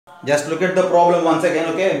Just look at the problem once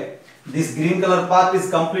again, okay. This green color part is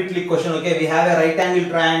completely question, okay. We have a right angle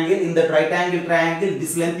triangle. In that right angle triangle,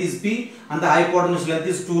 this length is P and the hypotenuse length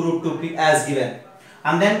is 2 root 2P as given.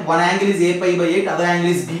 And then one angle is A pi by 8, other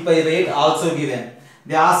angle is B pi by 8 also given.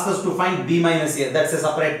 They ask us to find B minus A, that's a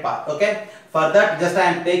separate part, okay. For that, just I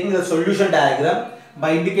am taking the solution diagram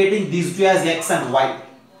by indicating these two as X and Y,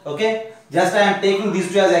 okay. Just I am taking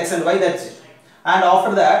these two as X and Y, that's it. And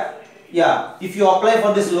after that, yeah, if you apply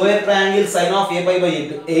for this lower triangle sine of A pi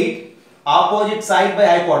by 8, opposite side by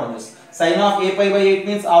hypotenuse. Sine of A pi by 8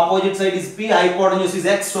 means opposite side is P, hypotenuse is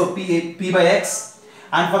X, so P by X.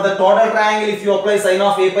 And for the total triangle, if you apply sine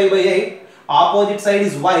of A pi by 8, opposite side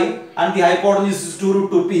is Y and the hypotenuse is 2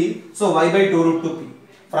 root 2P, so Y by 2 root 2P.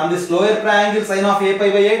 From this lower triangle sine of A pi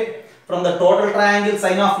by 8, from the total triangle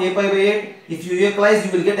sine of A pi by 8, if you equalize,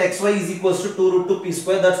 you will get xy is equals to 2 root 2P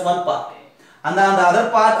square, that's one part. And on the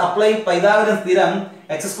other part, applying Pythagoras theorem,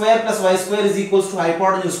 x square plus y square is equals to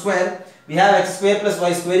hypotenuse square. We have x square plus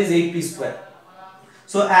y square is 8p square.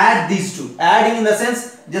 So add these two. Adding in the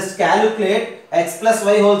sense, just calculate x plus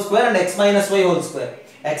y whole square and x minus y whole square.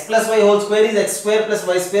 X plus y whole square is x square plus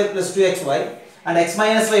y square plus 2xy, and x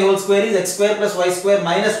minus y whole square is x square plus y square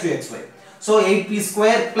minus 2xy. So 8p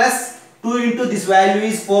square plus 2 into this value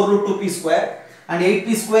is 4 root 2p square, and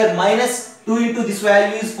 8p square minus 2 into this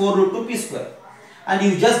value is 4 root 2p square. And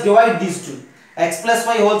you just divide these two. X plus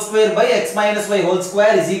y whole square by x minus y whole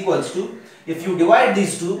square is equals to, if you divide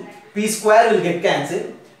these two, p square will get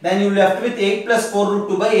cancelled. Then you will left with 8 plus 4 root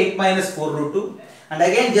 2 by 8 minus 4 root 2. And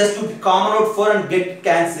again just to common out 4 and get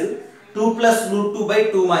cancelled, 2 plus root 2 by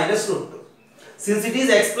 2 minus root 2. Since it is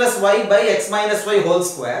x plus y by x minus y whole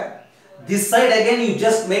square, this side again you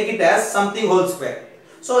just make it as something whole square.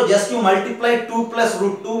 So just you multiply 2 plus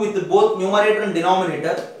root 2 with both numerator and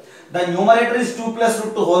denominator. The numerator is 2 plus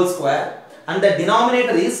root 2 whole square and the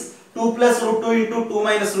denominator is 2 plus root 2 into 2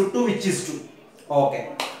 minus root 2, which is 2.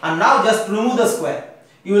 Okay. And now just remove the square.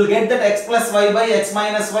 You will get that x plus y by x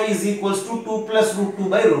minus y is equals to 2 plus root 2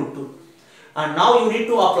 by root 2. And now you need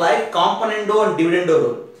to apply componendo and dividendo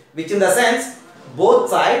rule, which in the sense both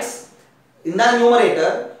sides in the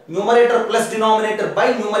numerator plus denominator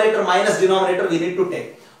by numerator minus denominator we need to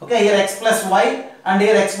take. Okay, here x plus y and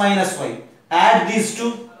here x minus y. Add these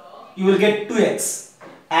two, you will get 2x.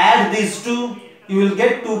 Add these two, you will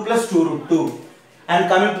get 2 plus 2 root 2. And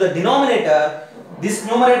coming to the denominator, this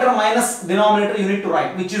numerator minus denominator you need to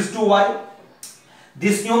write, which is 2y.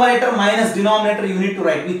 This numerator minus denominator you need to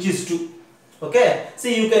write, which is 2. Okay,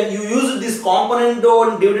 see you use this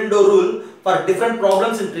componendo and dividendo rule for different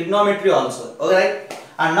problems in trigonometry also. Alright,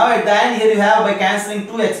 and now at the end here you have by cancelling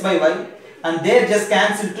 2x by y, and there just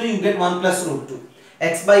cancel 2, you get 1 plus root 2.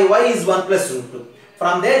 X by y is 1 plus root 2.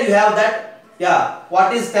 From there you have that, yeah,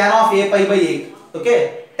 what is tan of a pi by 8?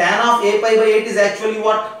 Okay, tan of a pi by 8 is actually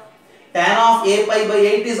what? Tan of a pi by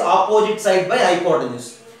 8 is opposite side by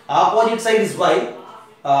hypotenuse. Opposite side is y,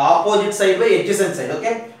 opposite side by adjacent side,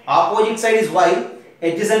 okay? Opposite side is y,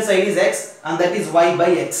 adjacent side is x, and that is y by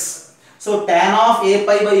x. So tan of a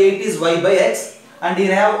pi by 8 is y by x, and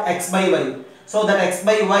here have x by y. So that x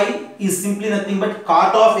by y is simply nothing but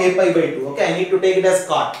cot of a pi by 2. Okay, I need to take it as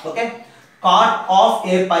cot. Okay, cot of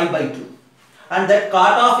a pi by 2, and that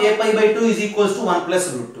cot of a pi by 2 is equals to 1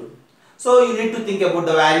 plus root 2. So you need to think about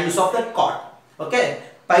the values of that cot. Okay,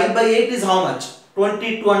 pi by 8 is how much?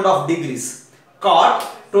 22.5 degrees. Cot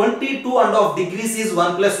 22.5 degrees is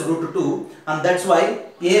 1 plus root 2, and that's why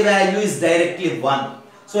a value is directly 1.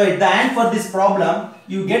 So at the end for this problem,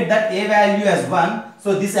 you get that a value as 1.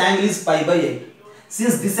 So this angle is pi by 8.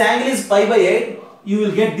 Since this angle is pi by 8, you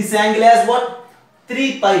will get this angle as what?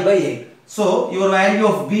 3 pi by 8. So your value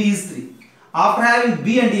of b is 3. After having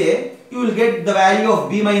b and a, you will get the value of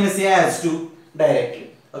b minus a as 2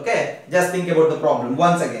 directly. Okay, just think about the problem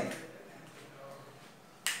once again.